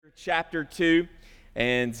Chapter 2,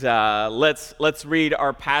 and let's read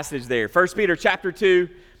our passage there. 1 Peter chapter 2,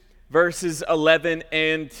 verses 11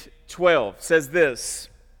 and 12 says this: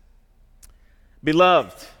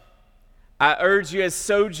 Beloved, I urge you as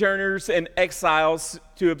sojourners and exiles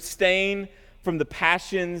to abstain from the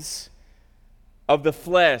passions of the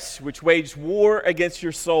flesh, which wage war against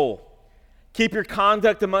your soul. Keep your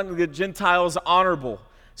conduct among the Gentiles honorable,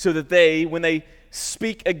 so that they, when they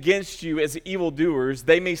speak against you as evildoers,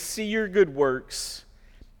 they may see your good works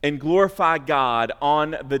and glorify God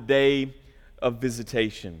on the day of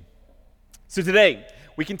visitation. So today,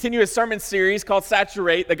 we continue a sermon series called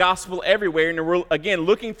Saturate the Gospel Everywhere, and we're again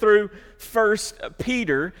looking through 1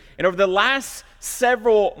 Peter. And over the last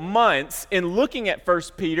several months in looking at 1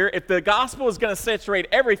 Peter, if the gospel is going to saturate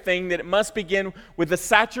everything, then it must begin with the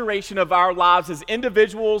saturation of our lives as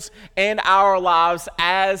individuals and our lives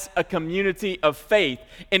as a community of faith.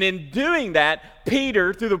 And in doing that,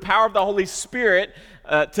 Peter, through the power of the Holy Spirit,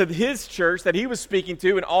 to his church that he was speaking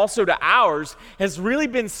to and also to ours, has really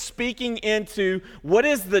been speaking into what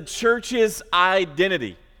is the church's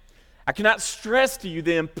identity. I cannot stress to you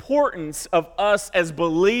the importance of us as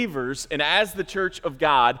believers and as the church of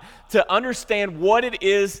God to understand what it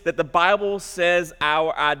is that the Bible says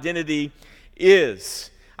our identity is.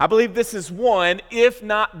 I believe this is one, if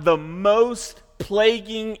not the most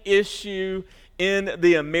plaguing issue in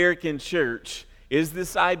the American church, is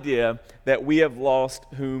this idea that we have lost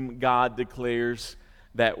whom God declares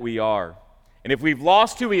that we are. And if we've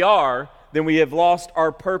lost who we are, then we have lost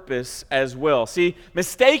our purpose as well. See,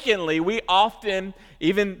 mistakenly, we often,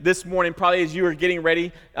 even this morning, probably as you were getting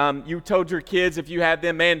ready, you told your kids, if you had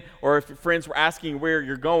them, man, or if your friends were asking where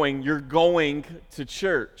you're going to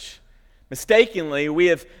church. Mistakenly, we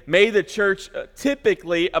have made the church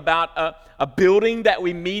typically about a building that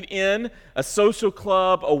we meet in, a social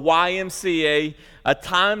club, a YMCA, a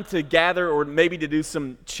time to gather or maybe to do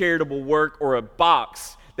some charitable work, or a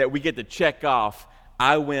box that we get to check off.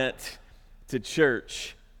 I went to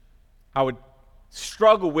church. I would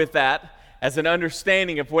struggle with that as an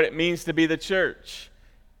understanding of what it means to be the church.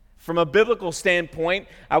 From a biblical standpoint,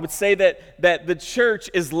 I would say that the church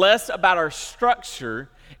is less about our structure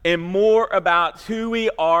and more about who we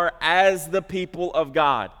are as the people of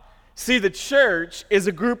God. See, the church is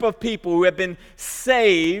a group of people who have been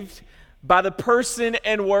saved by the person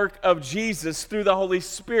and work of Jesus through the Holy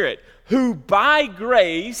Spirit, who by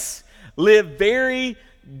grace live very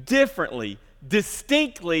differently,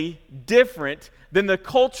 distinctly different than the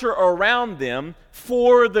culture around them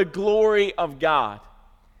for the glory of God.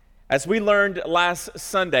 As we learned last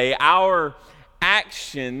Sunday, our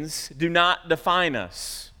actions do not define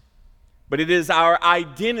us, but it is our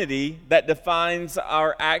identity that defines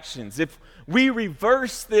our actions. If we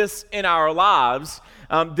reverse this in our lives,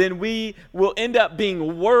 then we will end up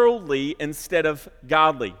being worldly instead of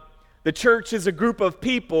godly. The church is a group of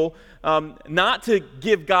people not to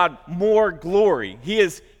give God more glory. He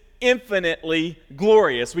is infinitely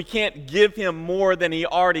glorious. We can't give him more than he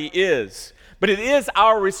already is. But it is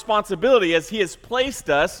our responsibility as he has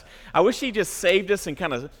placed us. I wish he just saved us and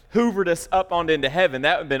kind of hoovered us up on into heaven.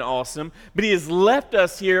 That would have been awesome. But he has left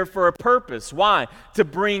us here for a purpose. Why? To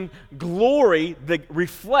bring glory,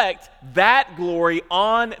 reflect that glory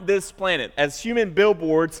on this planet as human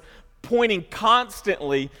billboards, pointing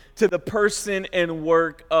constantly to the person and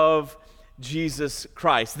work of Jesus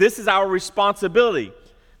Christ. This is our responsibility.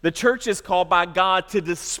 The church is called by God to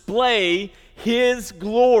display his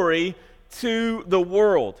glory to the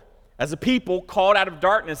world. As a people called out of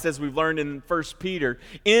darkness, as we've learned in 1 Peter,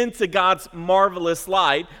 into God's marvelous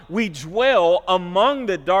light, we dwell among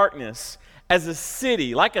the darkness as a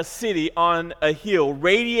city, like a city on a hill,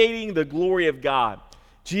 radiating the glory of God.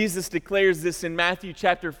 Jesus declares this in Matthew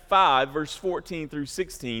chapter 5, verse 14 through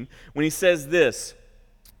 16, when he says this: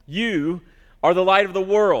 You are the light of the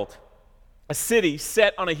world. A city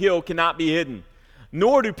set on a hill cannot be hidden.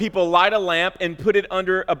 Nor do people light a lamp and put it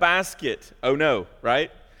under a basket. Oh no, right?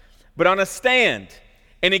 But on a stand,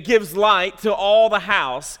 and it gives light to all the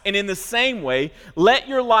house. And in the same way, let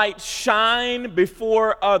your light shine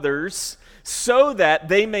before others, so that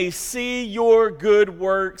they may see your good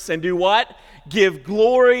works and do what? Give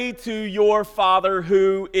glory to your Father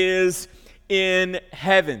who is in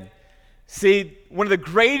heaven. See, one of the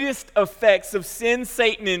greatest effects of sin,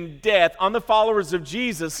 Satan, and death on the followers of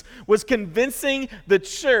Jesus was convincing the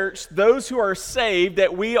church, those who are saved,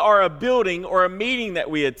 that we are a building or a meeting that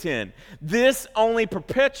we attend. This only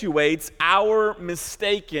perpetuates our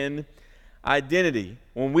mistaken identity.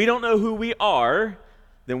 When we don't know who we are,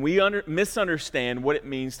 then we misunderstand what it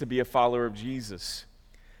means to be a follower of Jesus.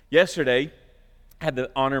 Yesterday, had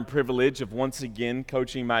the honor and privilege of once again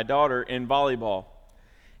coaching my daughter in volleyball.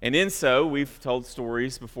 And in so, we've told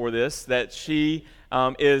stories before this, that she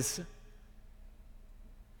is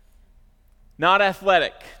not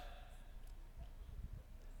athletic.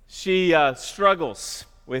 She struggles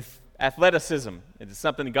with athleticism. It is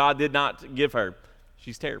something God did not give her.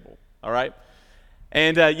 She's terrible, all right?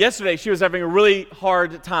 And yesterday, she was having a really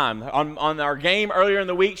hard time. On our game earlier in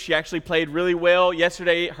the week, she actually played really well.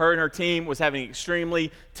 Yesterday, her and her team was having an extremely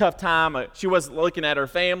tough time. She wasn't looking at her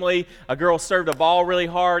family. A girl served a ball really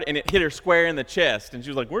hard, and it hit her square in the chest. And she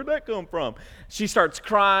was like, where'd that come from? She starts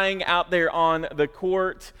crying out there on the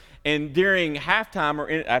court. And during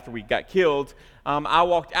halftime, after we got killed, I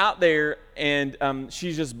walked out there, and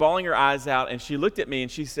she's just bawling her eyes out. And she looked at me, and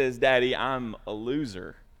she says, Daddy, I'm a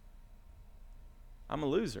loser. I'm a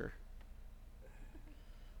loser.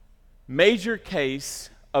 Major case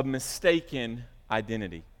of mistaken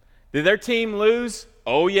identity. Did their team lose?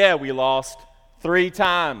 Oh yeah, we lost 3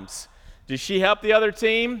 times. Did she help the other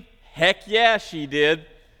team? Heck yeah, she did.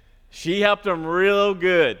 She helped them real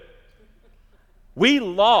good. We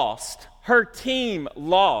lost. Her team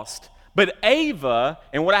lost. But Ava,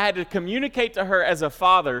 and what I had to communicate to her as a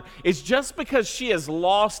father, is just because she has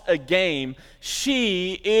lost a game,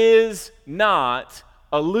 she is not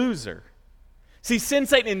a loser. See, sin,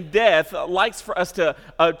 Satan, and death likes for us to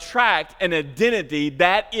attract an identity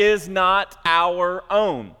that is not our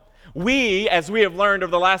own. We, as we have learned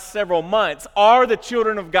over the last several months, are the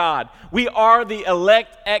children of God. We are the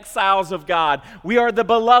elect exiles of God. We are the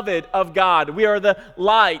beloved of God. We are the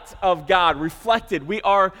light of God reflected. We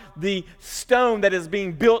are the stone that is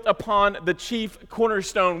being built upon the chief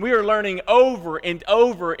cornerstone. We are learning over and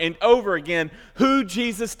over and over again who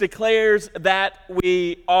Jesus declares that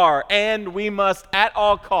we are. And we must, at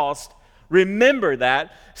all costs, remember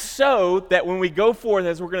that, so that when we go forth,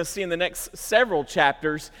 as we're going to see in the next several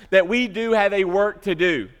chapters, that we do have a work to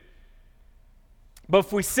do. But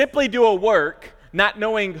if we simply do a work, not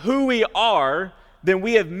knowing who we are, then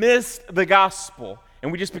we have missed the gospel.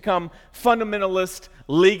 And we just become fundamentalist,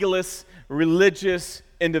 legalist, religious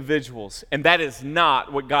individuals. And that is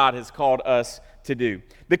not what God has called us to do.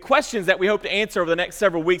 The questions that we hope to answer over the next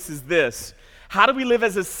several weeks is this. How do we live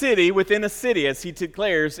as a city within a city, as he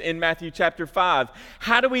declares in Matthew chapter 5?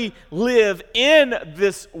 How do we live in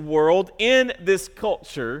this world, in this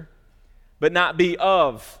culture, but not be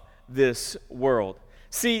of this world?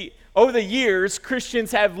 See, over the years,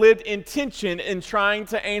 Christians have lived in tension in trying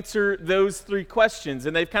to answer those 3 questions,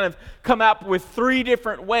 and they've kind of come up with 3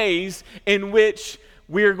 different ways in which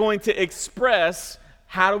we're going to express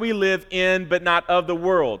how do we live in but not of the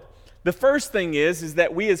world. The first thing is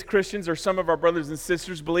that we as Christians, or some of our brothers and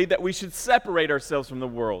sisters, believe that we should separate ourselves from the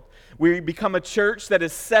world. We become a church that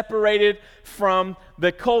is separated from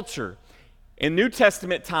the culture. In New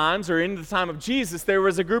Testament times, or in the time of Jesus, there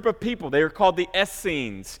was a group of people. They were called the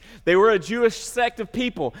Essenes. They were a Jewish sect of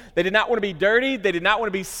people. They did not want to be dirty. They did not want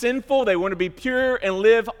to be sinful. They wanted to be pure and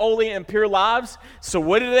live holy and pure lives. So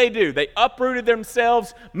what did they do? They uprooted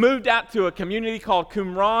themselves, moved out to a community called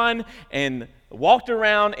Qumran, and walked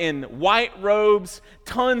around in white robes,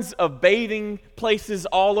 tons of bathing places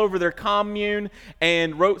all over their commune,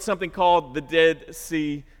 and wrote something called the Dead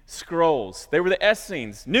Sea Scrolls. They were the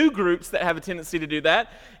Essenes. New groups that have a tendency to do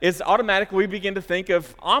that is automatically we begin to think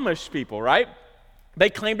of Amish people, right? They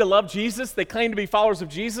claim to love Jesus. They claim to be followers of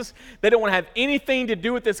Jesus. They don't want to have anything to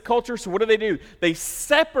do with this culture, so what do? They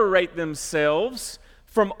separate themselves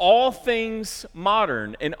from all things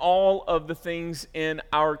modern and all of the things in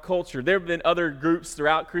our culture. There have been other groups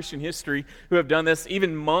throughout Christian history who have done this,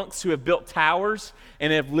 even monks who have built towers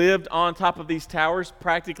and have lived on top of these towers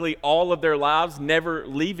practically all of their lives, never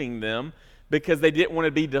leaving them because they didn't want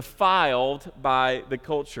to be defiled by the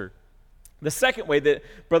culture. The second way that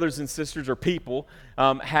brothers and sisters or people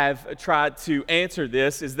have tried to answer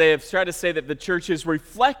this is they have tried to say that the church is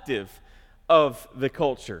reflective of the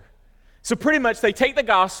culture. So pretty much they take the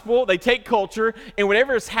gospel, they take culture, and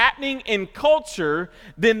whatever is happening in culture,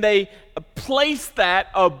 then they place that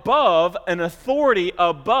above an authority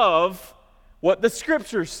above what the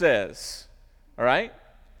scripture says. All right?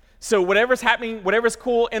 So whatever's happening, whatever's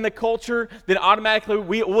cool in the culture, then automatically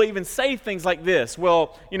we'll even say things like this.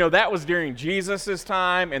 Well, that was during Jesus'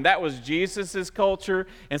 time, and that was Jesus' culture,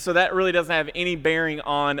 and so that really doesn't have any bearing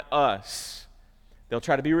on us. They'll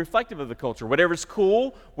try to be reflective of the culture. Whatever's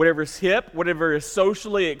cool, whatever's hip, whatever is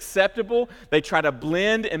socially acceptable, they try to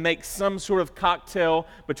blend and make some sort of cocktail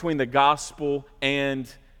between the gospel and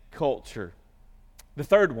culture. The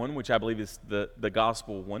third one, which I believe is the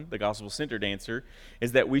gospel one, the gospel-centered answer,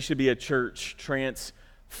 is that we should be a church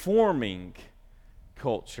transforming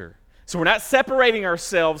culture. So we're not separating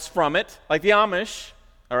ourselves from it like the Amish,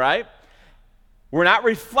 all right? We're not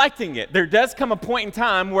reflecting it. There does come a point in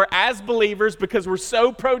time where as believers, because we're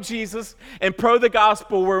so pro-Jesus and pro the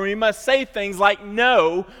gospel, where we must say things like,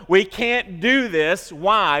 no, we can't do this.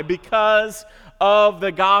 Why? Because of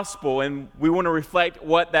the gospel, and we want to reflect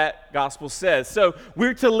what that gospel says. So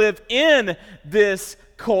we're to live in this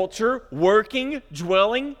culture, working,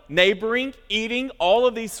 dwelling, neighboring, eating, all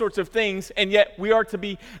of these sorts of things, and yet we are to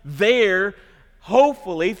be there,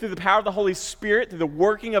 hopefully, through the power of the Holy Spirit, through the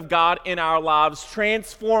working of God in our lives,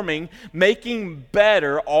 transforming, making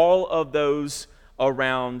better all of those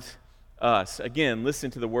around us. Again,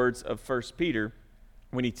 listen to the words of 1 Peter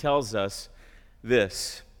when he tells us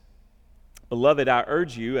this. Beloved, I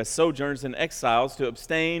urge you, as sojourners and exiles, to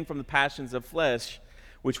abstain from the passions of flesh,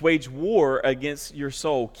 which wage war against your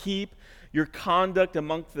soul. Keep your conduct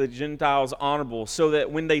among the Gentiles honorable, so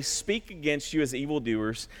that when they speak against you as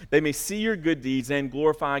evildoers, they may see your good deeds and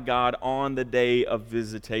glorify God on the day of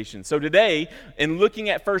visitation. So today, in looking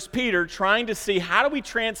at 1 Peter, trying to see how do we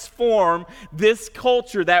transform this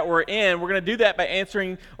culture that we're in, we're going to do that by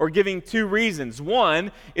answering or giving two reasons.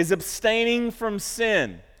 One is abstaining from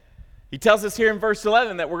sin. He tells us here in verse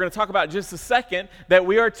 11 that we're going to talk about in just a second that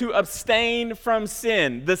we are to abstain from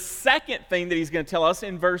sin. The second thing that he's going to tell us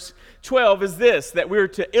in verse 12 is this, that we are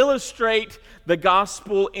to illustrate the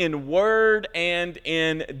gospel in word and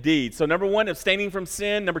in deed. So number one, abstaining from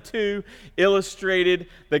sin. Number two, illustrated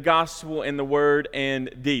the gospel in the word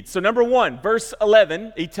and deed. So number one, verse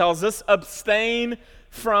 11, he tells us, abstain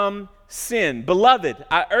from sin. Beloved,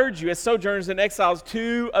 I urge you as sojourners and exiles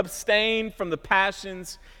to abstain from the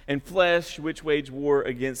passions and flesh which wage war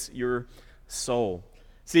against your soul.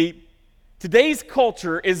 See, today's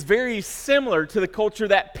culture is very similar to the culture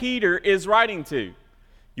that Peter is writing to.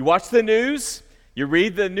 You watch the news, you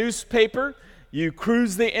read the newspaper, you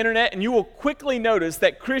cruise the internet, and you will quickly notice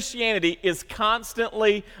that Christianity is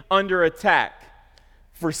constantly under attack.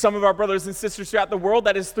 For some of our brothers and sisters throughout the world,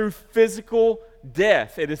 that is through physical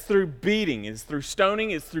death. It is through beating. It is through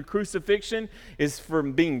stoning. It is through crucifixion. It is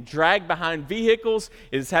from being dragged behind vehicles.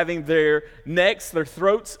 It is having their necks, their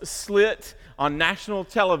throats slit on national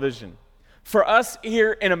television. For us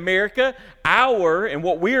here in America, and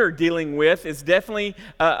what we're dealing with is definitely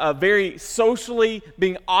a very socially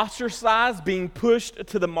being ostracized, being pushed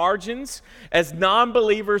to the margins, as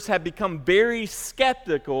non-believers have become very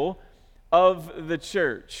skeptical of the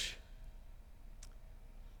church.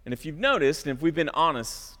 And if you've noticed, and if we've been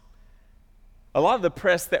honest, a lot of the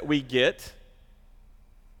press that we get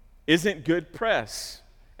isn't good press.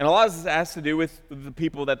 And a lot of this has to do with the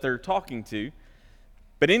people that they're talking to.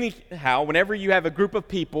 But anyhow, whenever you have a group of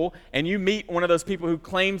people and you meet one of those people who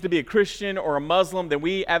claims to be a Christian or a Muslim, then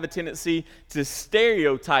we have a tendency to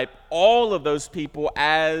stereotype all of those people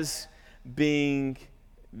as being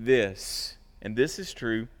this. And this is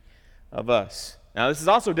true of us. Now, this is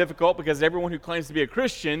also difficult because everyone who claims to be a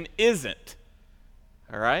Christian isn't.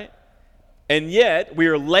 All right? And yet, we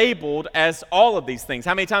are labeled as all of these things.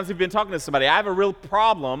 How many times have you been talking to somebody? I have a real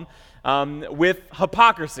problem with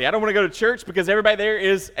hypocrisy. I don't want to go to church because everybody there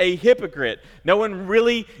is a hypocrite. No one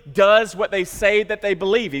really does what they say that they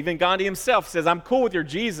believe. Even Gandhi himself says, I'm cool with your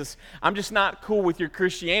Jesus. I'm just not cool with your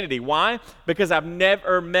Christianity. Why? Because I've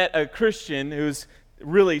never met a Christian who's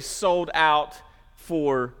really sold out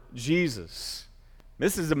for Jesus.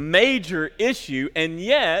 This is a major issue, and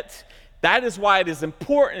yet that is why it is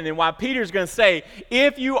important and why Peter's going to say,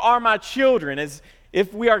 if you are my children, as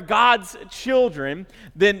if we are God's children,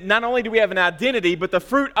 then not only do we have an identity, but the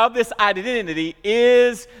fruit of this identity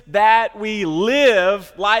is that we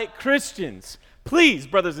live like Christians. Please,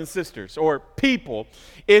 brothers and sisters, or people,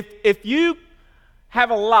 if you have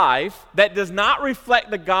a life that does not reflect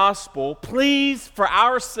the gospel, please, for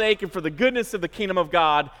our sake and for the goodness of the kingdom of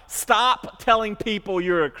God, stop telling people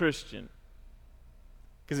you're a Christian.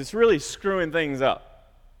 Because it's really screwing things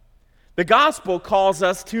up. The gospel calls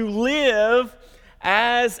us to live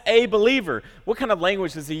as a believer. What kind of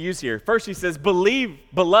language does he use here? First he says, believe,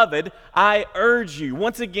 beloved, I urge you.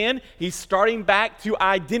 Once again, he's starting back to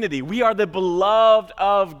identity. We are the beloved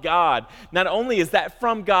of God. Not only is that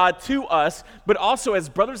from God to us, but also as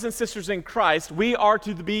brothers and sisters in Christ, we are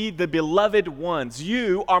to be the beloved ones.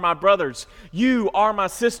 You are my brothers. You are my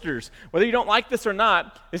sisters. Whether you don't like this or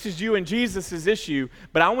not, this is you and Jesus' issue,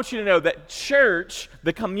 but I want you to know that church,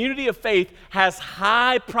 the community of faith, has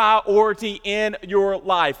high priority in your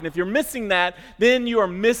life. And if you're missing that, then you are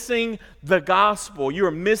missing the gospel. You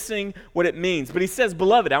are missing what it means. But he says,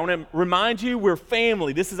 beloved, I want to remind you, we're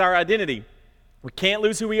family. This is our identity. We can't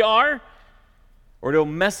lose who we are, or it'll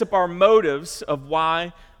mess up our motives of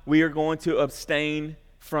why we are going to abstain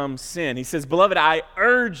from sin. He says, beloved, I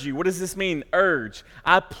urge you. What does this mean, urge?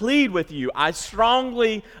 I plead with you. I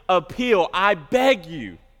strongly appeal. I beg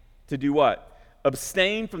you to do what?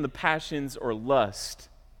 Abstain from the passions or lust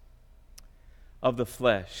of the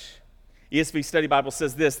flesh. ESV Study Bible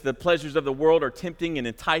says this: the pleasures of the world are tempting and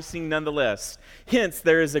enticing nonetheless. Hence,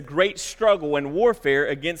 there is a great struggle and warfare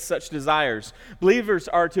against such desires. Believers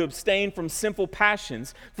are to abstain from sinful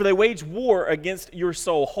passions, for they wage war against your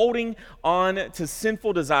soul. Holding on to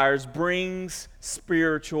sinful desires brings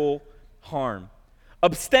spiritual harm.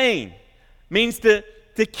 Abstain means to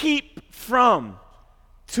keep from,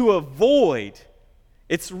 to avoid.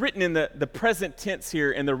 It's written in the present tense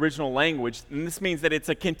here in the original language, and this means that it's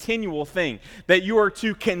a continual thing, that you are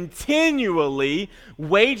to continually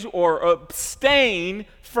wage or abstain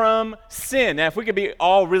from sin. Now, if we could be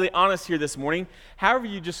all really honest here this morning, however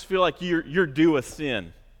you just feel like you're due a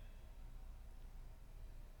sin.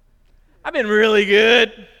 I've been really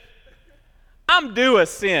good. I'm due a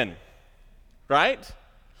sin, right?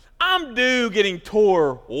 I'm due getting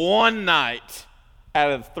tore one night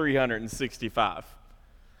out of 365.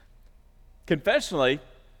 Confessionally,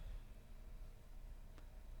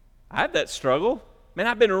 I had that struggle. Man,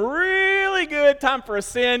 I've been really good. Time for a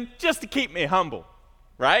sin just to keep me humble,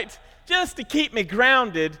 right? Just to keep me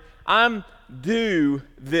grounded. I'm due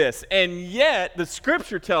this. And yet, the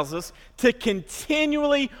scripture tells us to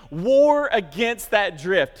continually war against that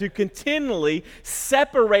drift, to continually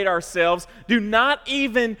separate ourselves. Do not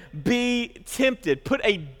even be tempted. Put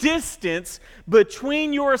a distance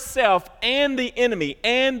between yourself and the enemy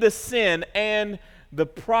and the sin and the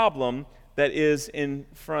problem that is in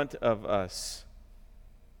front of us.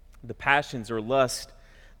 The passions or lust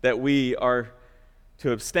that we are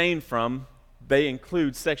to abstain from, they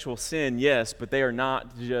include sexual sin, yes, but they are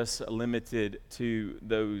not just limited to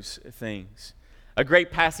those things. A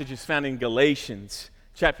great passage is found in Galatians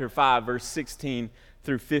chapter 5, verse 16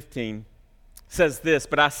 through 15. It says this: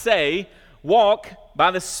 but I say, walk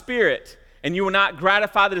by the Spirit, and you will not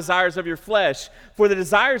gratify the desires of your flesh. For the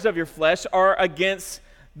desires of your flesh are against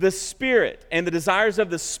the Spirit, and the desires of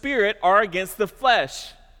the Spirit are against the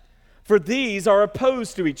flesh. For these are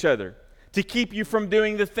opposed to each other, to keep you from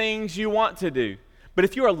doing the things you want to do. But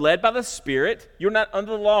if you are led by the Spirit, you're not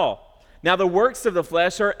under the law. Now the works of the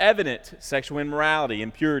flesh are evident: sexual immorality,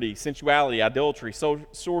 impurity, sensuality, adultery,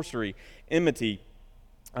 sorcery, enmity,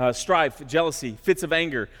 strife, jealousy, fits of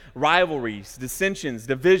anger, rivalries, dissensions,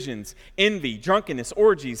 divisions, envy, drunkenness,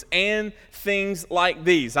 orgies, and things like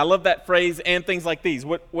these. I love that phrase, and things like these.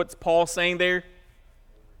 What's Paul saying there?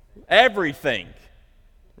 Everything,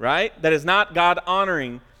 right? That is not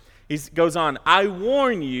God-honoring. He goes on, I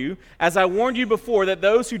warn you, as I warned you before, that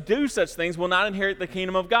those who do such things will not inherit the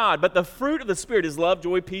kingdom of God. But the fruit of the Spirit is love,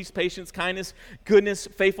 joy, peace, patience, kindness, goodness,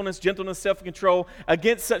 faithfulness, gentleness, self-control.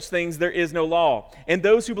 Against such things there is no law. And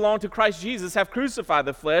those who belong to Christ Jesus have crucified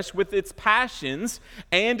the flesh with its passions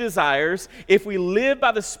and desires. If we live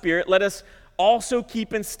by the Spirit, let us also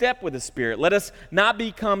keep in step with the Spirit. Let us not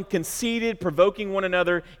become conceited, provoking one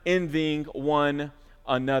another, envying one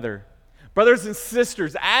another. Brothers and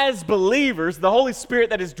sisters, as believers, the Holy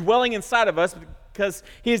Spirit that is dwelling inside of us, because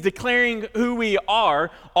He is declaring who we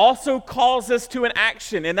are, also calls us to an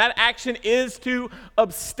action. And that action is to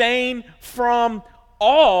abstain from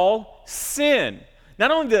all sin.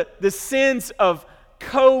 Not only the sins of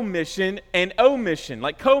commission and omission.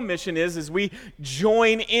 Like commission is we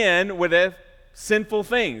join in with sinful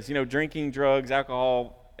things. Drinking, drugs,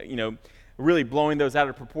 alcohol, really blowing those out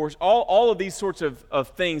of proportion. All of these sorts of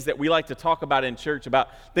things that we like to talk about in church, about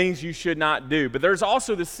things you should not do. But there's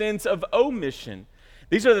also the sins of omission.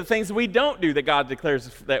 These are the things that we don't do that God declares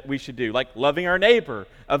that we should do, like loving our neighbor,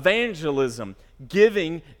 evangelism,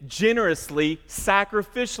 giving generously,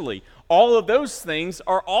 sacrificially. All of those things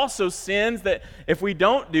are also sins that if we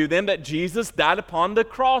don't do them, that Jesus died upon the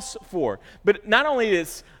cross for. But not only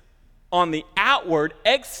is on the outward,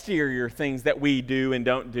 exterior things that we do and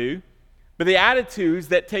don't do, but the attitudes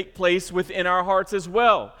that take place within our hearts as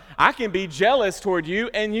well. I can be jealous toward you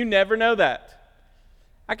and you never know that.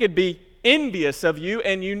 I could be envious of you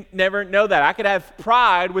and you never know that. I could have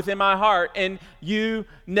pride within my heart and you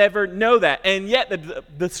never know that. And yet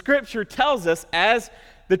the scripture tells us as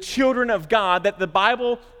the children of God that the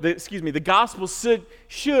gospel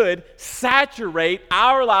should saturate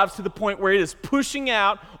our lives to the point where it is pushing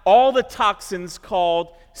out all the toxins called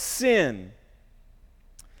sin.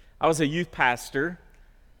 I was a youth pastor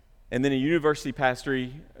and then a university pastor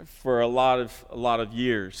for a lot of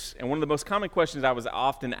years. And one of the most common questions I was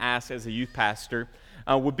often asked as a youth pastor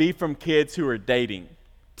would be from kids who are dating,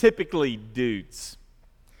 typically dudes.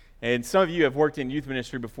 And some of you have worked in youth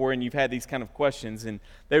ministry before, and you've had these kind of questions, and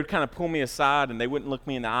they would kind of pull me aside, and they wouldn't look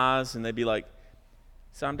me in the eyes, and they'd be like,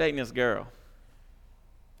 so I'm dating this girl.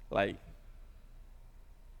 Like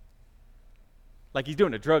he's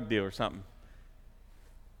doing a drug deal or something.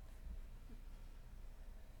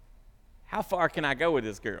 How far can I go with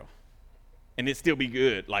this girl? And it still be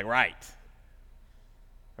good, like right?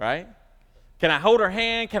 Can I hold her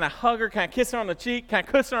hand? Can I hug her? Can I kiss her on the cheek? Can I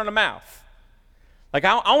kiss her on the mouth? Like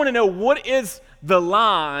I want to know what is the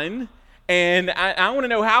line, and I want to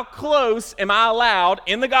know how close am I allowed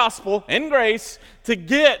in the gospel, in grace, to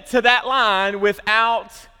get to that line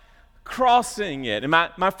without crossing it. And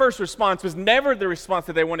my first response was never the response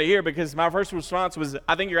that they want to hear, because my first response was,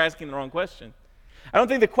 I think you're asking the wrong question. I don't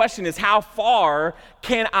think the question is how far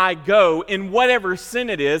can I go in whatever sin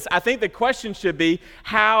it is. I think the question should be,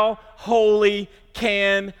 how holy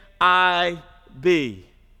can I be?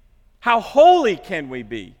 How holy can we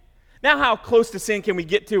be? Now, how close to sin can we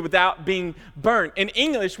get to without being burnt? In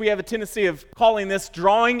English, we have a tendency of calling this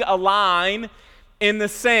drawing a line in the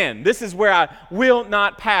sand. This is where I will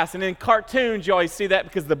not pass. And in cartoons, you always see that,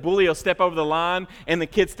 because the bully will step over the line and the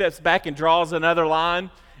kid steps back and draws another line.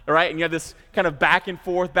 All right, and you have this kind of back and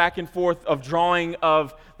forth of drawing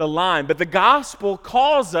of the line. But the gospel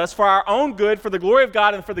calls us, for our own good, for the glory of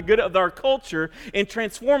God and for the good of our culture, in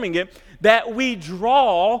transforming it, that we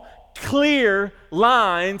draw clear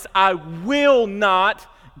lines. I will not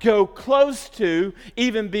go close to,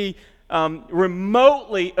 even be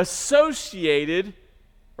remotely associated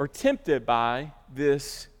or tempted by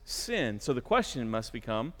this sin. So the question must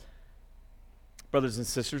become, brothers and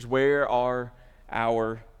sisters, where are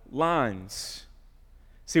our lines?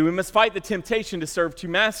 See, we must fight the temptation to serve two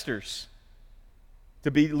masters,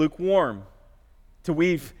 to be lukewarm, to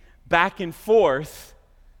weave back and forth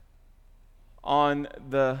on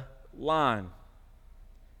the line.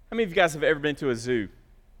 How many of you guys have ever been to a zoo?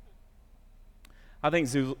 I think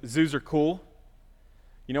zoos are cool.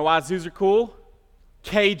 You know why zoos are cool?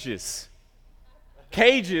 Cages.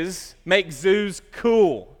 Cages make zoos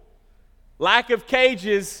cool. Lack of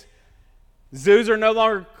cages, zoos are no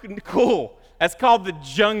longer cool. That's called the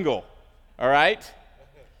jungle, all right?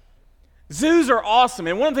 Zoos are awesome,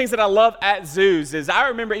 and one of the things that I love at zoos is I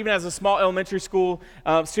remember even as a small elementary school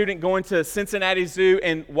student going to Cincinnati Zoo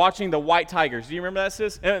and watching the white tigers. Do you remember that,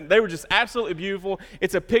 sis? And they were just absolutely beautiful.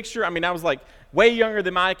 It's a picture. I mean, I was like way younger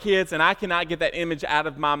than my kids, and I cannot get that image out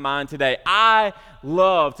of my mind today. I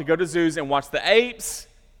love to go to zoos and watch the apes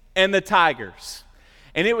and the tigers,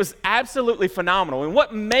 and it was absolutely phenomenal. And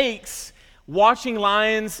what makes watching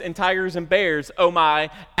lions and tigers and bears, oh my,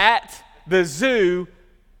 at the zoo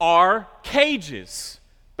are cages,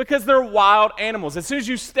 because they're wild animals. As soon as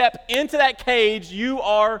you step into that cage, you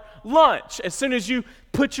are lunch. As soon as you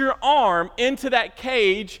put your arm into that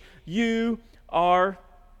cage, you are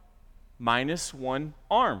minus one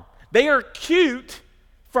arm. They are cute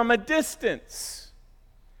from a distance.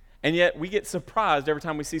 And yet we get surprised every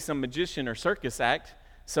time we see some magician or circus act,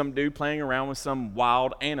 some dude playing around with some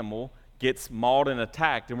wild animal gets mauled and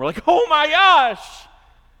attacked, and we're like, oh my gosh,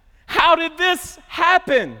 how did this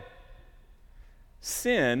happen?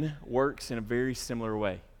 Sin works in a very similar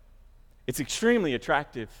way. It's extremely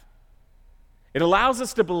attractive. It allows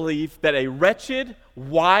us to believe that a wretched,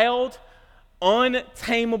 wild,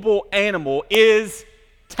 untamable animal is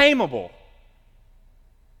tameable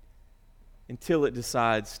until it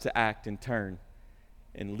decides to act in turn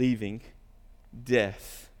and leaving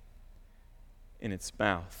death in its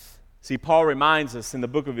mouth. See, Paul reminds us in the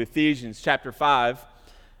book of Ephesians, chapter 5,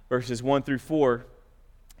 verses 1 through 4,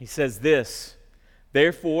 he says this,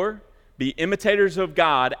 therefore, be imitators of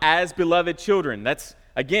God as beloved children. That's,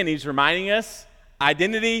 again, he's reminding us,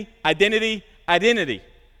 identity, identity, identity.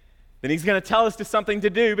 Then he's going to tell us to something to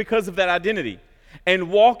do because of that identity.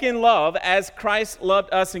 And walk in love as Christ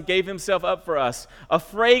loved us and gave himself up for us, a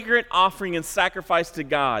fragrant offering and sacrifice to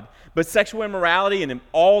God. But sexual immorality and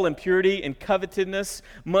all impurity and covetousness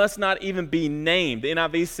must not even be named. The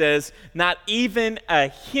NIV says, not even a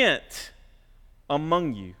hint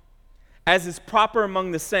among you, as is proper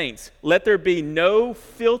among the saints. Let there be no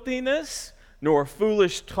filthiness, nor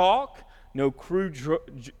foolish talk, nor crude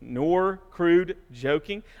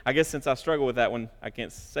joking. I guess since I struggle with that one, I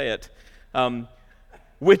can't say it.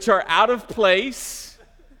 Which are out of place,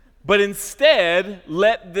 but instead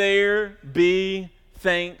let there be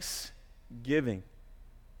thanksgiving.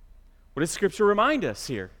 What does Scripture remind us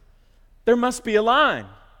here? There must be a line.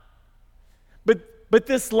 But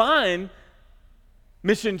this line,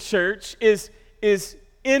 Mission Church, is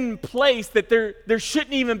in place that there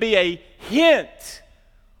shouldn't even be a hint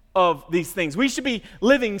of these things. We should be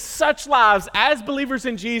living such lives as believers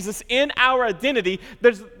in Jesus in our identity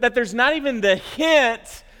that there's not even the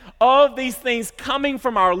hint of these things coming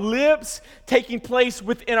from our lips, taking place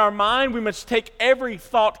within our mind. We must take every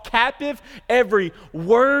thought captive, every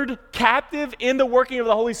word captive in the working of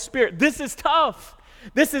the Holy Spirit. This is tough.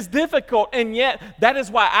 This is difficult, and yet that is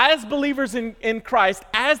why as believers in Christ,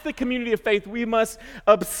 as the community of faith, we must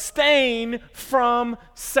abstain from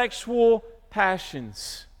sexual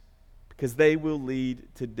passions because they will lead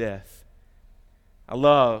to death. I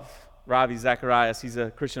love Ravi Zacharias. He's a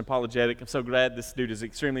Christian apologetic. I'm so glad this dude is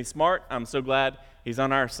extremely smart. I'm so glad he's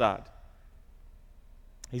on our side.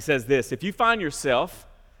 He says this: if you find yourself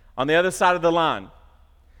on the other side of the line,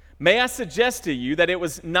 may I suggest to you that it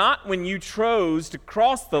was not when you chose to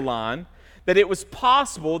cross the line that it was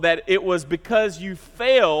possible that it was because you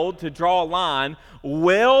failed to draw a line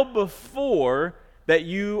well before that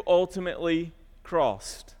you ultimately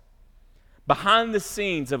crossed. Behind the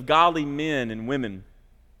scenes of godly men and women,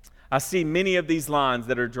 I see many of these lines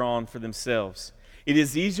that are drawn for themselves. It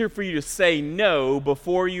is easier for you to say no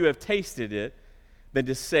before you have tasted it than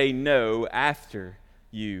to say no after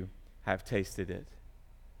you have tasted it.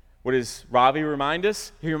 What does Ravi remind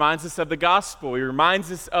us? He reminds us of the gospel. He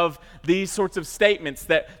reminds us of these sorts of statements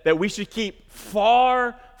that we should keep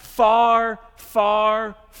far, far,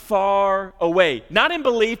 far, far away. Not in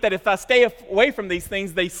belief that if I stay away from these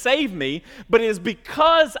things, they save me, but it is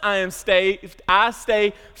because I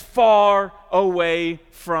stay far away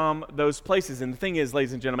from those places. And the thing is,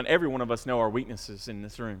 ladies and gentlemen, every one of us know our weaknesses in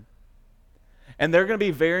this room. And they're going to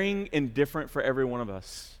be varying and different for every one of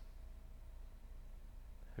us.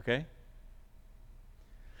 Okay?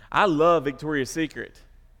 I love Victoria's Secret.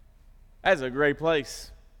 That's a great place.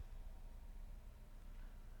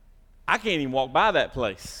 I can't even walk by that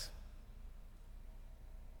place.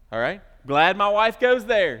 All right? Glad my wife goes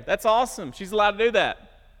there. That's awesome. She's allowed to do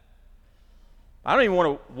that. I don't even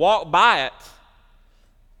want to walk by it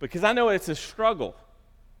because I know it's a struggle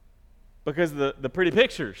because of the pretty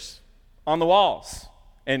pictures on the walls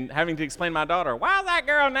and having to explain to my daughter, why is that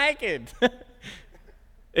girl naked?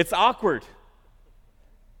 It's awkward.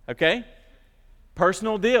 Okay?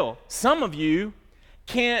 Personal deal. Some of you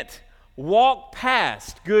can't walk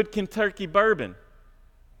past good Kentucky bourbon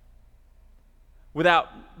without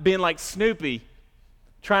being like Snoopy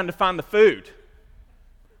trying to find the food.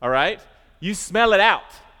 All right? You smell it out.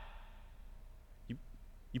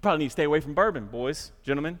 You probably need to stay away from bourbon, boys,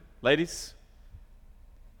 gentlemen, ladies.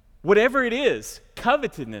 Whatever it is,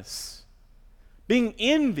 covetousness, being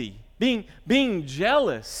envy, being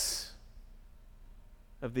jealous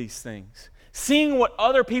of these things. Seeing what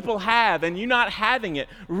other people have and you not having it,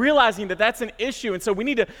 realizing that that's an issue. And so we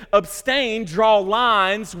need to abstain, draw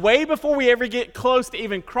lines way before we ever get close to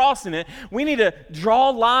even crossing it. We need to draw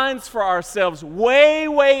lines for ourselves way,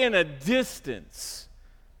 way in a distance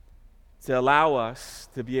to allow us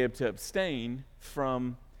to be able to abstain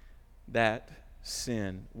from that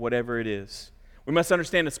sin, whatever it is. We must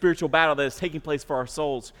understand the spiritual battle that is taking place for our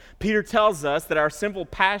souls. Peter tells us that our sinful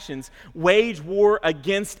passions wage war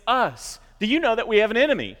against us. Do you know that we have an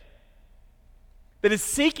enemy that is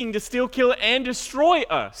seeking to steal, kill, and destroy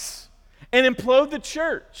us and implode the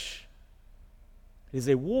church? It is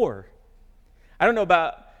a war. I don't know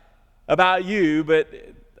about you, but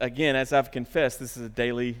again, as I've confessed, this is a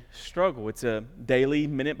daily struggle. It's a daily,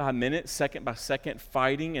 minute by minute, second by second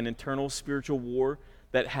fighting an internal spiritual war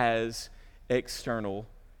that has external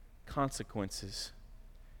consequences.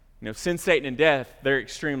 You know, sin, Satan, and death, they're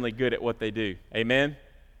extremely good at what they do. Amen?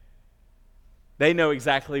 They know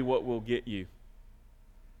exactly what will get you.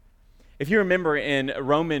 If you remember in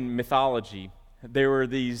Roman mythology, there were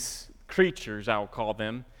these creatures, I'll call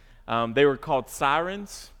them. They were called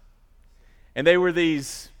sirens. And they were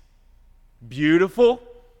these beautiful,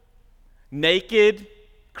 naked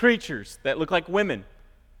creatures that looked like women.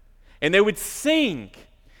 And they would sing.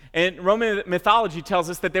 And Roman mythology tells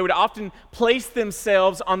us that they would often place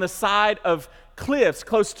themselves on the side of cliffs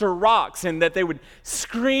close to rocks, and that they would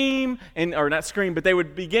scream, or not scream, but they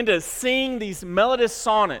would begin to sing these melodious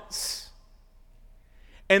sonnets.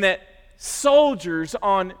 And that soldiers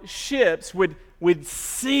on ships would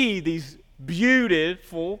see these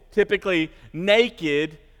beautiful, typically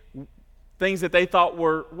naked things that they thought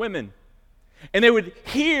were women. And they would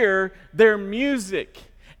hear their music,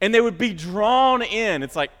 and they would be drawn in.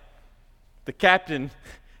 It's like the captain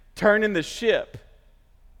turning the ship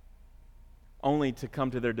only to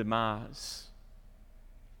come to their demise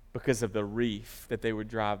because of the reef that they would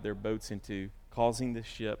drive their boats into, causing the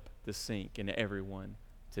ship to sink and everyone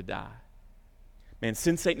to die. Man,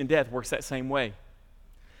 sin, Satan, and death works that same way.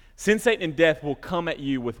 Sin, Satan, and death will come at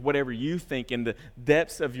you with whatever you think in the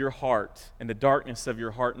depths of your heart and the darkness of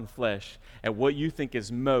your heart and flesh, at what you think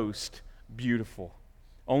is most beautiful,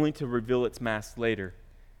 only to reveal its mask later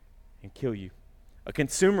and kill you. A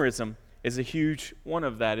consumerism is a huge one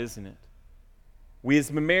of that, isn't it? We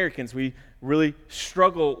as Americans, we really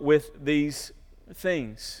struggle with these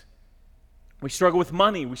things. We struggle with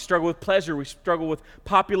money, we struggle with pleasure, we struggle with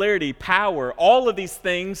popularity, power, all of these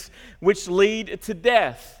things which lead to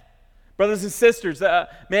death. Brothers and sisters,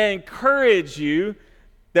 may I encourage you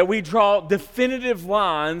that we draw definitive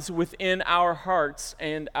lines within our hearts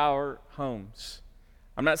and our homes.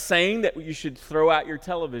 I'm not saying that you should throw out your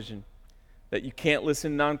television, that you can't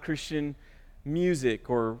listen to non-Christian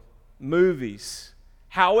music or movies.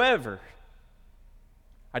 However,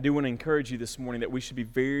 I do want to encourage you this morning that we should be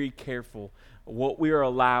very careful what we are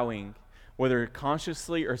allowing, whether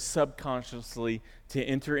consciously or subconsciously, to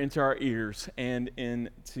enter into our ears and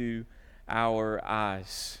into our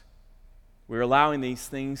eyes. We're allowing these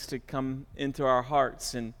things to come into our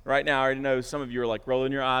hearts. And right now, I already know some of you are like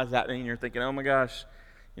rolling your eyes at me and you're thinking, oh my gosh,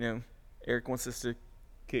 Eric wants us to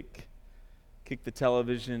kick the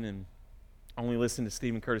television and only listen to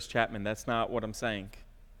Stephen Curtis Chapman. That's not what I'm saying.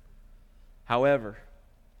 However,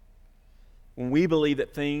 when we believe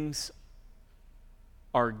that things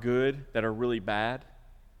are good that are really bad,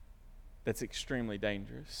 that's extremely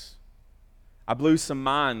dangerous. I blew some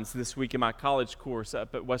minds this week in my college course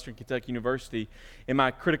up at Western Kentucky University. In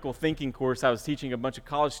my critical thinking course, I was teaching a bunch of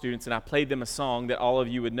college students, and I played them a song that all of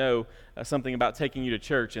you would know, something about taking you to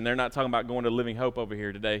church, and they're not talking about going to Living Hope over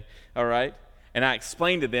here today, all right? And I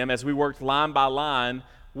explained to them as we worked line by line,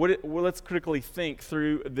 let's critically think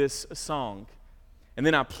through this song. And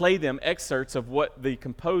then I played them excerpts of what the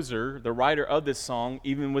composer, the writer of this song,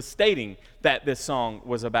 even was stating that this song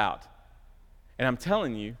was about. And I'm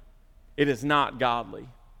telling you, it is not godly.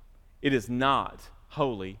 It is not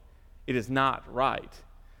holy. It is not right.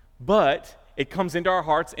 But it comes into our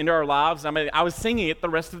hearts, into our lives. I was singing it the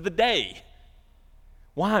rest of the day.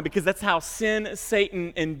 Why? Because that's how sin,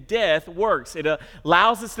 Satan, and death works. It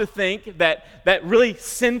allows us to think that really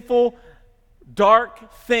sinful,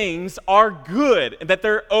 dark things are good, and that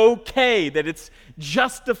they're okay, that it's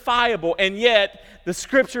justifiable. And yet, the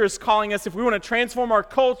Scripture is calling us, if we want to transform our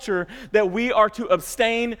culture, that we are to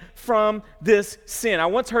abstain from this sin. I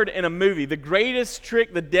once heard in a movie, the greatest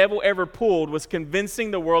trick the devil ever pulled was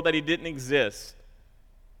convincing the world that he didn't exist.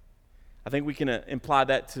 I think we can imply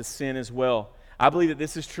that to sin as well. I believe that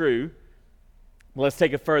this is true. Well, let's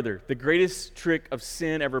take it further. The greatest trick of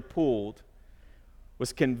sin ever pulled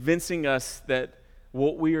was convincing us that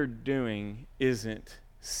what we are doing isn't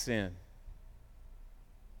sin.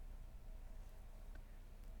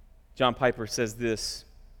 John Piper says this: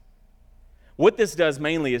 what this does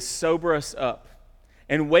mainly is sober us up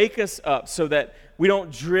and wake us up so that we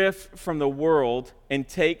don't drift from the world and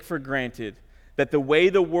take for granted that the way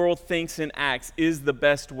the world thinks and acts is the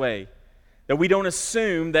best way. That we don't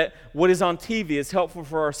assume that what is on TV is helpful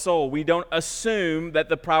for our soul. We don't assume that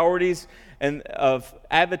the priorities of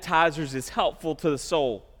advertisers is helpful to the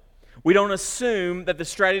soul. We don't assume that the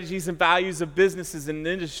strategies and values of businesses and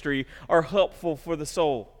industry are helpful for the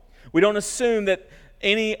soul. We don't assume that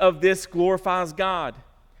any of this glorifies God.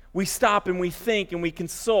 We stop and we think and we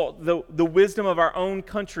consult the wisdom of our own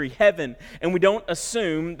country, heaven, and we don't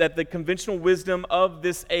assume that the conventional wisdom of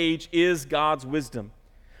this age is God's wisdom.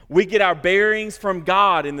 We get our bearings from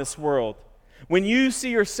God in this world. When you see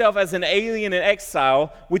yourself as an alien in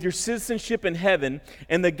exile with your citizenship in heaven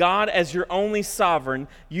and the God as your only sovereign,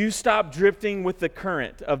 you stop drifting with the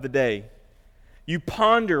current of the day. You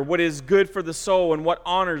ponder what is good for the soul and what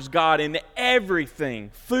honors God in everything: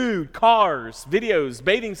 food, cars, videos,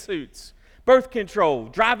 bathing suits, birth control,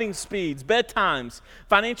 driving speeds, bedtimes,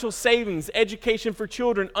 financial savings, education for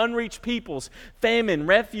children, unreached peoples, famine,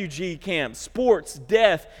 refugee camps, sports,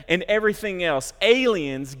 death, and everything else.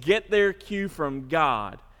 Aliens get their cue from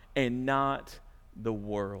God and not the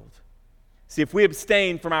world. See, if we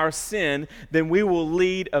abstain from our sin, then we will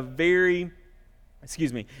lead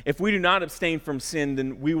if we do not abstain from sin,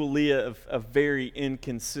 then we will lead a very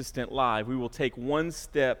inconsistent life. We will take one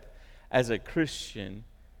step as a Christian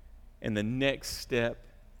and the next step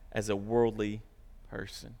as a worldly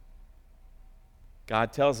person.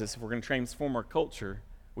 God tells us if we're going to transform our culture,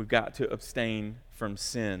 we've got to abstain from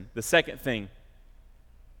sin. The second thing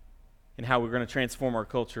in how we're going to transform our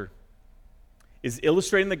culture is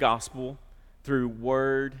illustrating the gospel through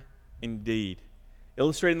word and deed.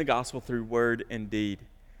 Illustrating the gospel through word and deed.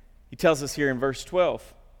 He tells us here in verse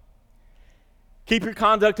 12, keep your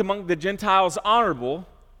conduct among the Gentiles honorable,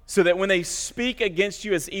 so that when they speak against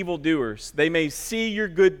you as evildoers, they may see your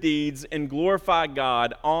good deeds and glorify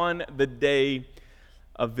God on the day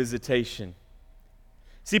of visitation.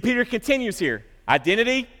 See, Peter continues here.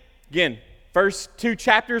 Identity, again, first 2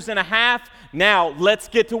 chapters and a half. Now, let's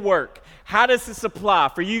get to work. How does this apply?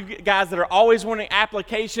 For you guys that are always wanting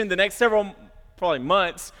application, the next several probably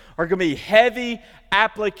months are going to be heavy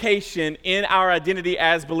application in our identity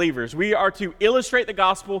as believers. We are to illustrate the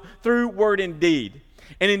gospel through word and deed.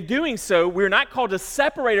 And in doing so, we're not called to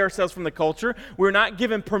separate ourselves from the culture. We're not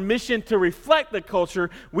given permission to reflect the culture.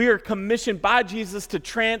 We are commissioned by Jesus to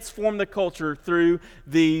transform the culture through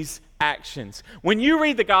these actions. When you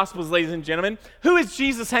read the Gospels, ladies and gentlemen, who is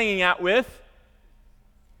Jesus hanging out with?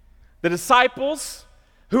 The disciples.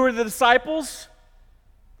 Who are the disciples?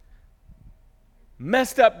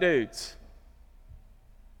 Messed up dudes.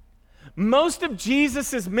 Most of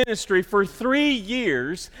Jesus' ministry for 3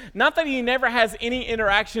 years, not that he never has any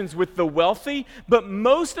interactions with the wealthy, but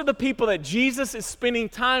most of the people that Jesus is spending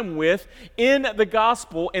time with in the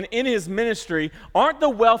gospel and in his ministry aren't the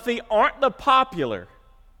wealthy, aren't the popular.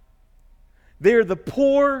 They're the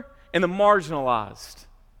poor and the marginalized.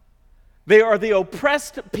 They are the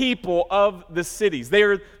oppressed people of the cities. They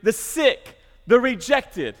are the sick, the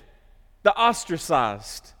rejected, the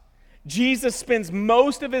ostracized. Jesus spends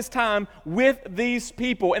most of his time with these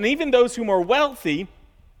people, and even those whom are wealthy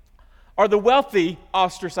are the wealthy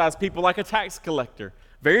ostracized people, like a tax collector.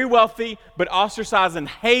 Very wealthy, but ostracized and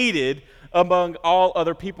hated among all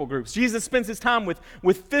other people groups. Jesus spends his time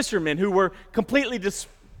with fishermen who were completely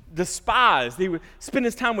despised. He would spend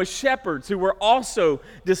his time with shepherds who were also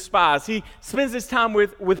despised. He spends his time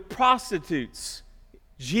with prostitutes.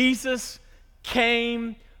 Jesus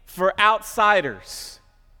came for outsiders.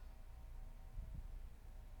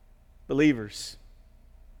 Believers,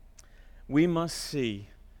 we must see,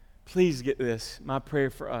 please get this, my prayer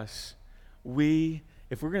for us.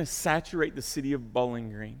 If we're going to saturate the city of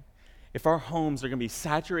Bowling Green, if our homes are going to be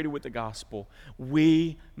saturated with the gospel,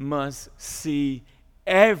 we must see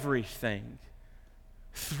everything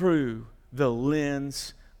through the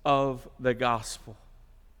lens of the gospel.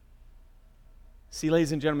 See,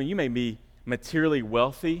 ladies and gentlemen, you may be materially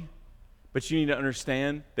wealthy, but you need to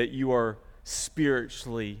understand that you are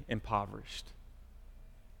spiritually impoverished.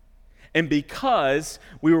 And because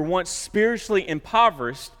we were once spiritually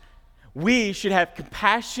impoverished, we should have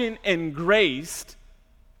compassion and grace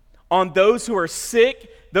on those who are sick,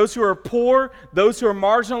 those who are poor, those who are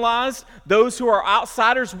marginalized, those who are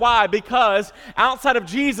outsiders. Why? Because outside of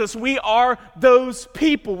Jesus, we are those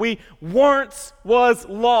people. We once was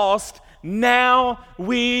lost, now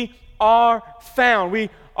we are found. We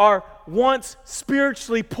are once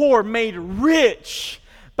spiritually poor, made rich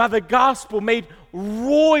by the gospel, made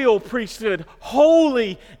royal priesthood,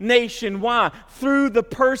 holy nation. Why? Through the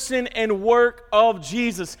person and work of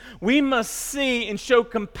Jesus. We must see and show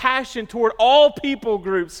compassion toward all people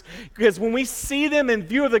groups, because when we see them in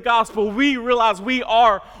view of the gospel, we realize we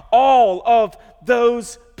are all of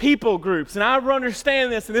those people groups. And I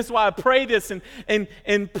understand this, and this is why I pray this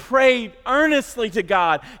and pray earnestly to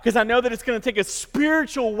God, because I know that it's going to take a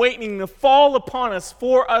spiritual awakening to fall upon us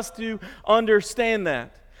for us to understand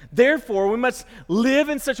that. Therefore, we must live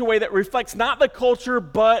in such a way that reflects not the culture,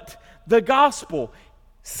 but the gospel,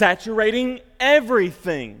 saturating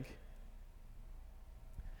everything.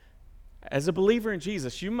 As a believer in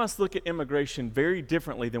Jesus, you must look at immigration very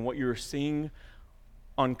differently than what you're seeing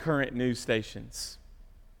on current news stations.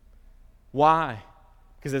 Why?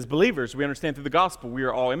 Because as believers, we understand through the gospel we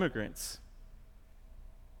are all immigrants.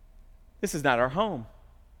 This is not our home.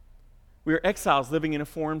 We are exiles living in a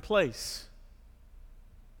foreign place.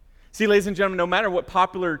 See, ladies and gentlemen, no matter what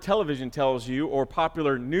popular television tells you or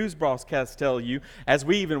popular news broadcasts tell you, as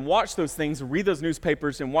we even watch those things, read those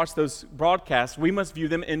newspapers and watch those broadcasts, we must view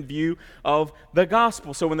them in view of the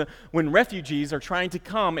gospel. So when refugees are trying to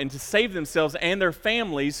come and to save themselves and their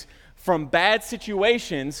families from bad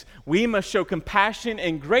situations, we must show compassion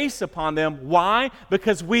and grace upon them. Why?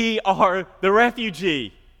 Because we are the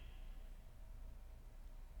refugee.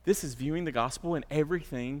 This is viewing the gospel in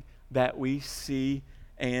everything that we see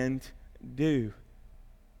and do.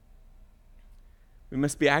 We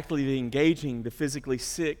must be actively engaging the physically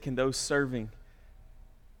sick and those serving,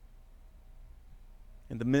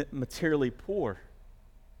 and the materially poor.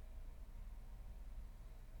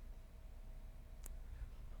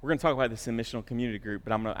 We're going to talk about this in Missional Community Group,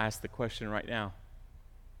 but I'm going to ask the question right now.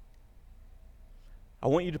 I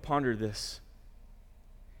want you to ponder this.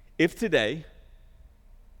 If today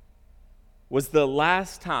was the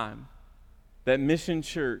last time that Mission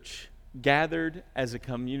Church gathered as a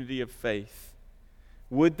community of faith,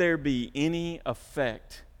 would there be any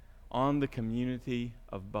effect on the community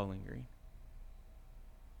of Bowling Green.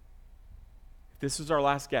 If this was our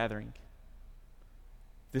last gathering,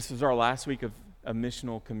 this was our last week of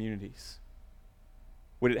missional communities,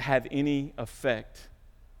 would it have any effect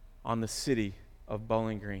on the city of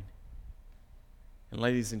Bowling Green? And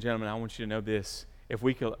ladies and gentlemen, I want you to know this. If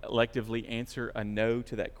we collectively answer a no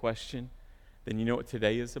to that question, then you know what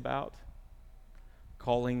today is about?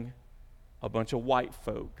 Calling a bunch of white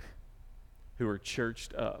folk who are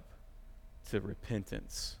churched up to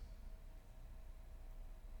repentance.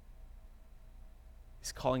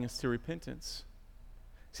 He's calling us to repentance.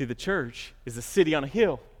 See, the church is a city on a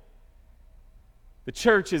hill. The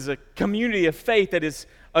church is a community of faith that is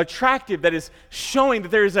attractive, that is showing that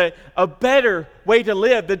there is a better way to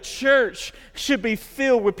live. The church should be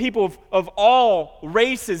filled with people of all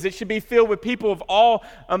races. It should be filled with people of all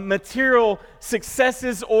material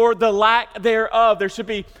successes or the lack thereof. There should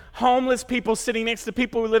be homeless people sitting next to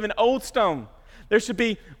people who live in Old Stone. There should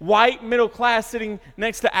be white middle class sitting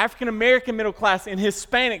next to African American middle class and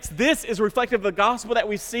Hispanics. This is reflective of the gospel that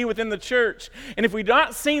we see within the church. And if we're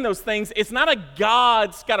not seeing those things, it's not a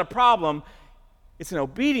God's got a problem. It's an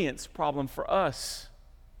obedience problem for us.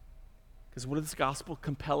 Because what does the gospel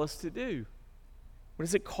compel us to do? What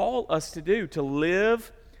does it call us to do? To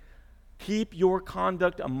live, keep your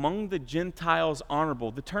conduct among the Gentiles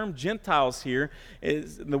honorable. The term Gentiles here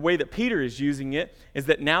is, the way that Peter is using it, is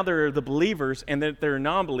that now there are the believers and that there are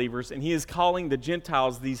non-believers, and he is calling the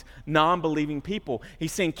Gentiles these non-believing people.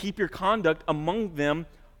 He's saying, keep your conduct among them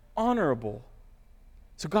honorable.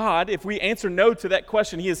 So God, if we answer no to that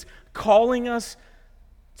question, he is calling us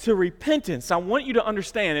to repentance. I want you to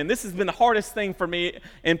understand, and this has been the hardest thing for me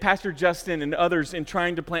and Pastor Justin and others in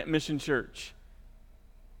trying to plant Mission Church,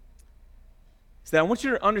 is that I want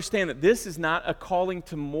you to understand that this is not a calling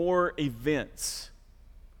to more events.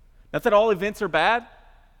 Not that all events are bad,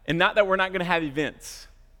 and not that we're not going to have events.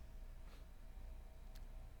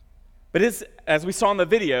 But it's, as we saw in the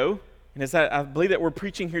video, and as I believe that we're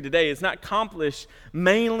preaching here today, it's not accomplished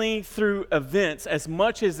mainly through events as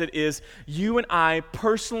much as it is you and I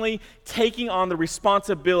personally taking on the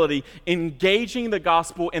responsibility, engaging the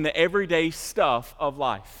gospel in the everyday stuff of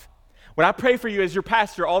life. What I pray for you as your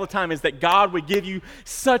pastor all the time is that God would give you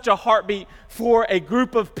such a heartbeat for a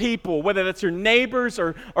group of people, whether that's your neighbors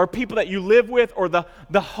or people that you live with or the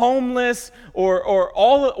homeless or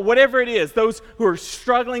all whatever it is, those who are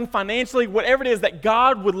struggling financially, whatever it is that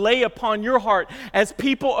God would lay upon your heart as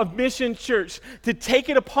people of Mission Church to take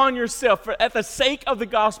it upon yourself for, at the sake of the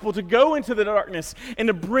gospel, to go into the darkness and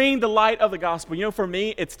to bring the light of the gospel. You know, for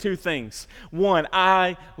me, it's two things. One,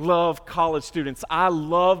 I love college students. I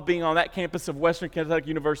love being on that campus of Western Kentucky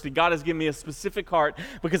University. God has given me a specific heart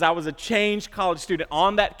because I was a changed college student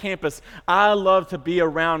on that campus. I love to be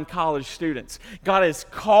around college students. God has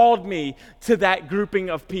called me to that grouping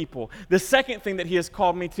of people. The second thing that he has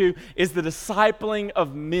called me to is the discipling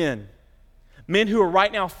of men. Men who are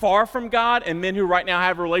right now far from God and men who right now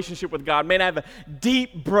have a relationship with God. Men have a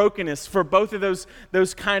deep brokenness for both of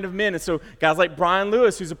those kind of men. And so guys like Brian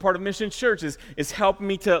Lewis, who's a part of Mission Church, is helping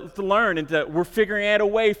me to learn, and we're figuring out a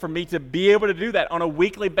way for me to be able to do that on a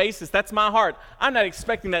weekly basis. That's my heart. I'm not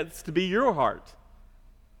expecting that to be your heart.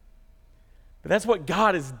 But that's what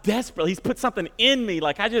God is desperate. He's put something in me.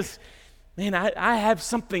 Like I have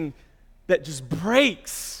something that just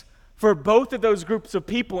breaks for both of those groups of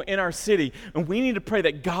people in our city. And we need to pray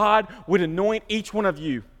that God would anoint each one of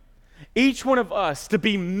you, each one of us, to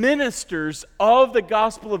be ministers of the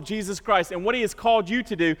gospel of Jesus Christ and what he has called you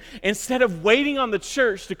to do, instead of waiting on the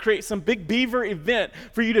church to create some big beaver event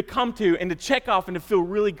for you to come to and to check off and to feel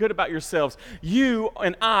really good about yourselves. You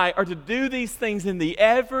and I are to do these things in the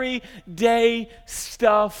everyday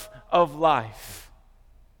stuff of life.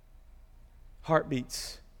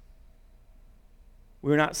 Heartbeats.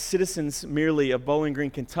 We're not citizens merely of Bowling Green,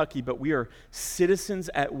 Kentucky, but we are citizens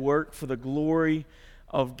at work for the glory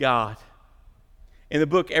of God. In the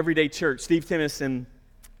book Everyday Church, Steve Timmis and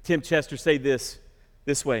Tim Chester say this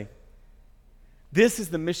way. This is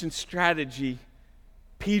the mission strategy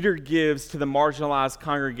Peter gives to the marginalized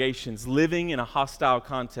congregations living in a hostile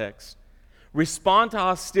context. Respond to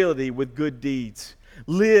hostility with good deeds.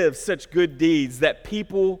 Live such good deeds that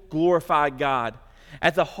people glorify God.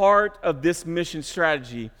 At the heart of this mission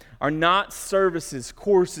strategy are not services,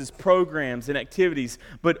 courses, programs, and activities,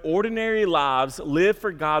 but ordinary lives lived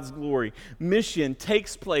for God's glory. Mission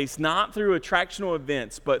takes place not through attractional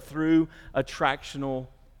events, but through attractional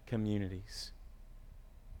communities.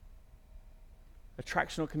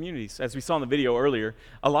 Attractional communities. As we saw in the video earlier,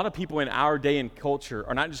 a lot of people in our day and culture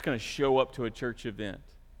are not just going to show up to a church event,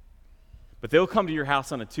 but they'll come to your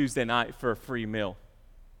house on a Tuesday night for a free meal.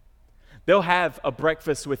 They'll have a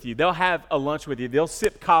breakfast with you. They'll have a lunch with you. They'll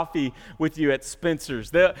sip coffee with you at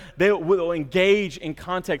Spencer's. They will engage in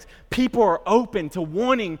context. People are open to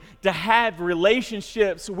wanting to have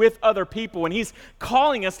relationships with other people. And he's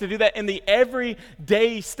calling us to do that in the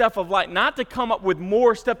everyday stuff of life, not to come up with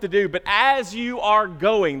more stuff to do, but as you are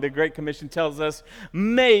going, the Great Commission tells us,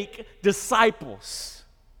 make disciples.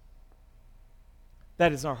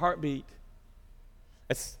 That is our heartbeat.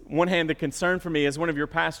 It's one hand the concern for me as one of your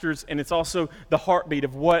pastors, and it's also the heartbeat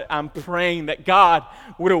of what I'm praying, that God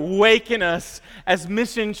would awaken us as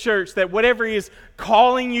Mission Church, that whatever He is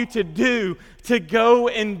calling you to do, to go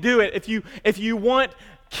and do it. If you want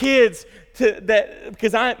kids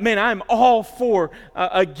because I'm all for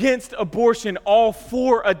against abortion, all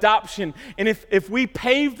for adoption, and if we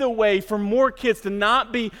pave the way for more kids to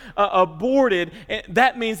not be aborted,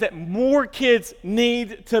 that means that more kids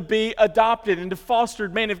need to be adopted and to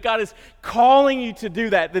fostered. Man, if God is calling you to do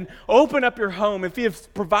that, then open up your home. If He has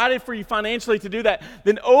provided for you financially to do that,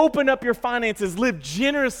 then open up your finances, live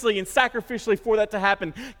generously and sacrificially for that to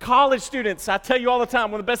happen. College students, I tell you all the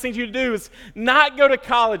time, one of the best things you do is not go to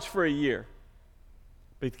college for a year,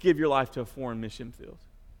 but to give your life to a foreign mission field.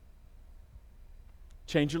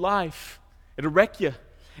 Change your life. It'll wreck you.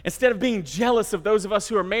 Instead of being jealous of those of us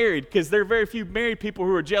who are married, because there are very few married people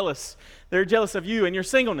who are jealous. They're jealous of you and your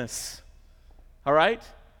singleness. All right?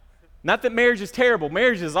 Not that marriage is terrible.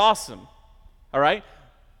 Marriage is awesome. All right?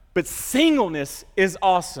 But singleness is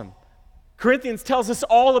awesome. Corinthians tells us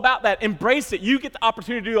all about that. Embrace it. You get the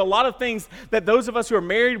opportunity to do a lot of things that those of us who are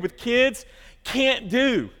married with kids can't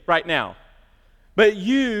do right now. But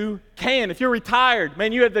you can. If you're retired,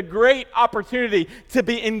 man, you have the great opportunity to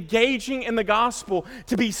be engaging in the gospel,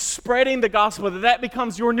 to be spreading the gospel, that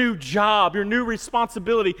becomes your new job, your new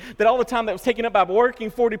responsibility, that all the time that was taken up by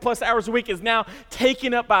working 40 plus hours a week is now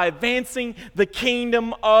taken up by advancing the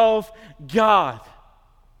kingdom of God.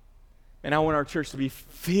 And I want our church to be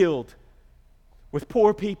filled with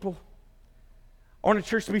poor people. I want our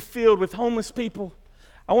church to be filled with homeless people.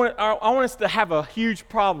 I want us to have a huge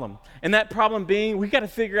problem. And that problem being, we've got to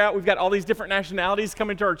figure out, we've got all these different nationalities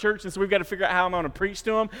coming to our church, and so we've got to figure out how I'm going to preach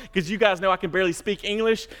to them, because you guys know I can barely speak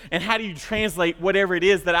English, and how do you translate whatever it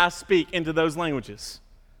is that I speak into those languages?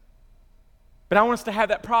 But I want us to have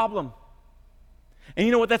that problem. And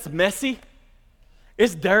you know what? That's messy.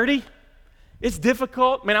 It's dirty. It's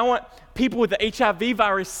difficult. Man, I want people with the HIV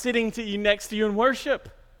virus sitting next to you in worship.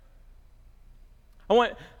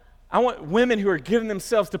 I want women who are giving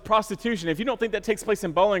themselves to prostitution. If you don't think that takes place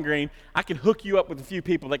in Bowling Green, I can hook you up with a few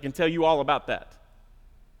people that can tell you all about that.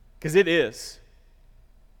 Because it is.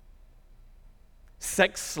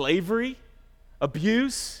 Sex slavery,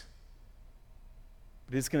 abuse.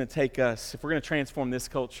 But it's going to take us, if we're going to transform this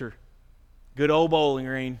culture, good old Bowling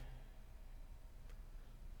Green.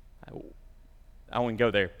 I wouldn't go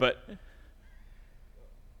there, but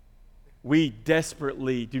we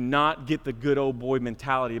desperately do not get the good old boy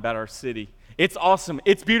mentality about our city. It's awesome.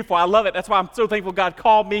 It's beautiful. I love it. That's why I'm so thankful God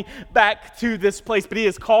called me back to this place. But He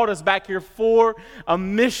has called us back here for a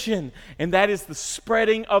mission, and that is the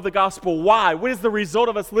spreading of the gospel. Why? What is the result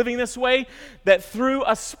of us living this way? That through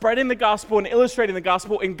us spreading the gospel and illustrating the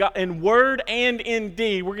gospel in word and in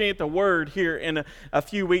deed, we're going to get the word here in a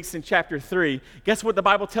few weeks in chapter 3. Guess what the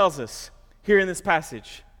Bible tells us here in this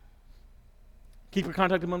passage? Keep your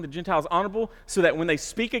conduct among the Gentiles honorable, so that when they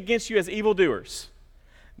speak against you as evildoers,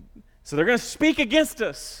 so they're going to speak against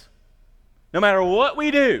us no matter what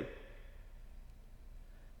we do.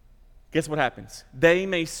 Guess what happens? They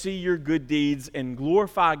may see your good deeds and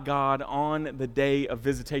glorify God on the day of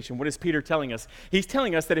visitation. What is Peter telling us? He's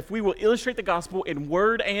telling us that if we will illustrate the gospel in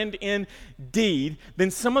word and in deed,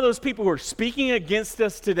 then some of those people who are speaking against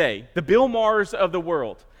us today, the Bill Maher's of the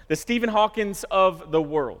world, the Stephen Hawkins of the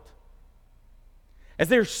world, as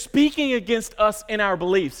they're speaking against us in our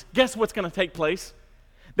beliefs, guess what's going to take place?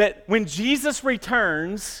 That when Jesus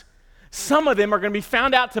returns, some of them are going to be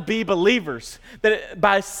found out to be believers. That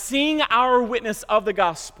by seeing our witness of the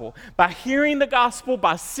gospel, by hearing the gospel,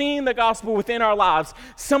 by seeing the gospel within our lives,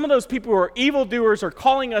 some of those people who are evildoers or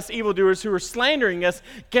calling us evildoers, who are slandering us,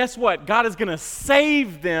 guess what? God is going to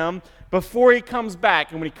save them before He comes back.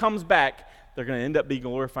 And when He comes back, they're going to end up being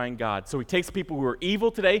glorifying God. So He takes people who are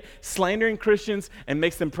evil today, slandering Christians, and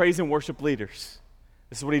makes them praise and worship leaders.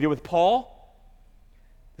 This is what He did with Paul.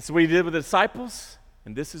 This is what He did with the disciples.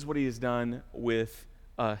 And this is what He has done with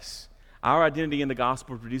us. Our identity in the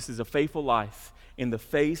gospel produces a faithful life in the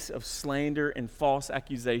face of slander and false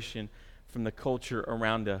accusation from the culture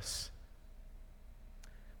around us.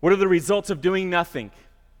 What are the results of doing nothing?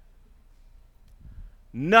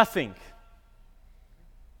 Nothing.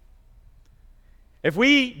 If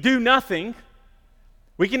we do nothing,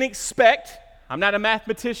 we can expect, I'm not a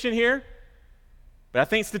mathematician here, but I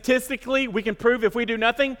think statistically we can prove if we do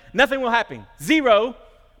nothing, nothing will happen. 0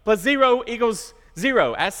 plus 0 equals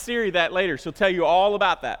 0. Ask Siri that later. She'll tell you all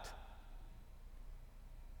about that.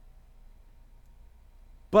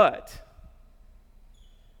 But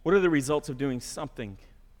what are the results of doing something?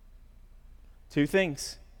 2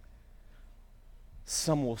 things.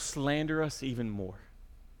 Some will slander us even more.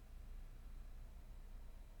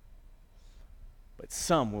 But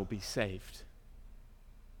some will be saved.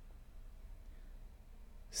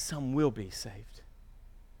 Some will be saved.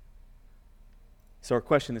 So our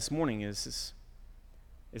question this morning is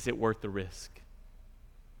it worth the risk?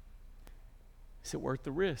 Is it worth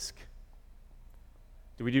the risk?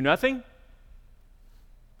 Do we do nothing?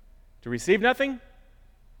 To receive nothing?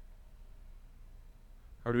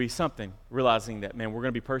 Or do we something, realizing that, man, we're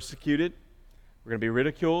going to be persecuted, we're going to be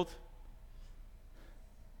ridiculed,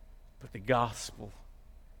 but the gospel,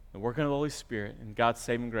 the working of the Holy Spirit, and God's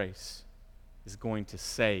saving grace is going to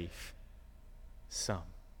save some.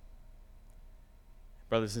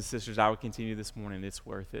 Brothers and sisters, I would continue this morning. It's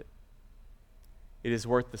worth it. It is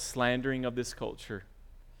worth the slandering of this culture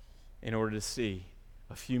in order to see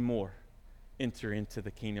a few more enter into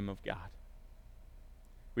the kingdom of God.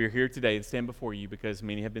 We are here today to stand before you because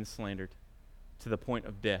many have been slandered to the point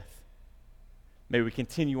of death. May we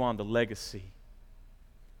continue on the legacy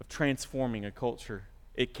of transforming a culture.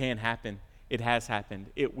 It can happen. It has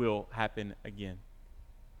happened. It will happen again.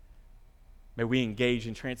 May we engage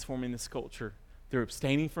in transforming this culture through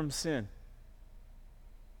abstaining from sin.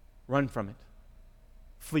 Run from it.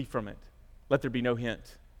 Flee from it. Let there be no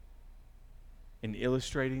hint. In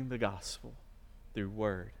illustrating the gospel through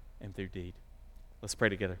word and through deed. Let's pray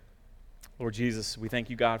together. Lord Jesus, we thank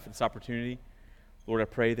you, God, for this opportunity. Lord, I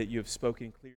pray that you have spoken clearly.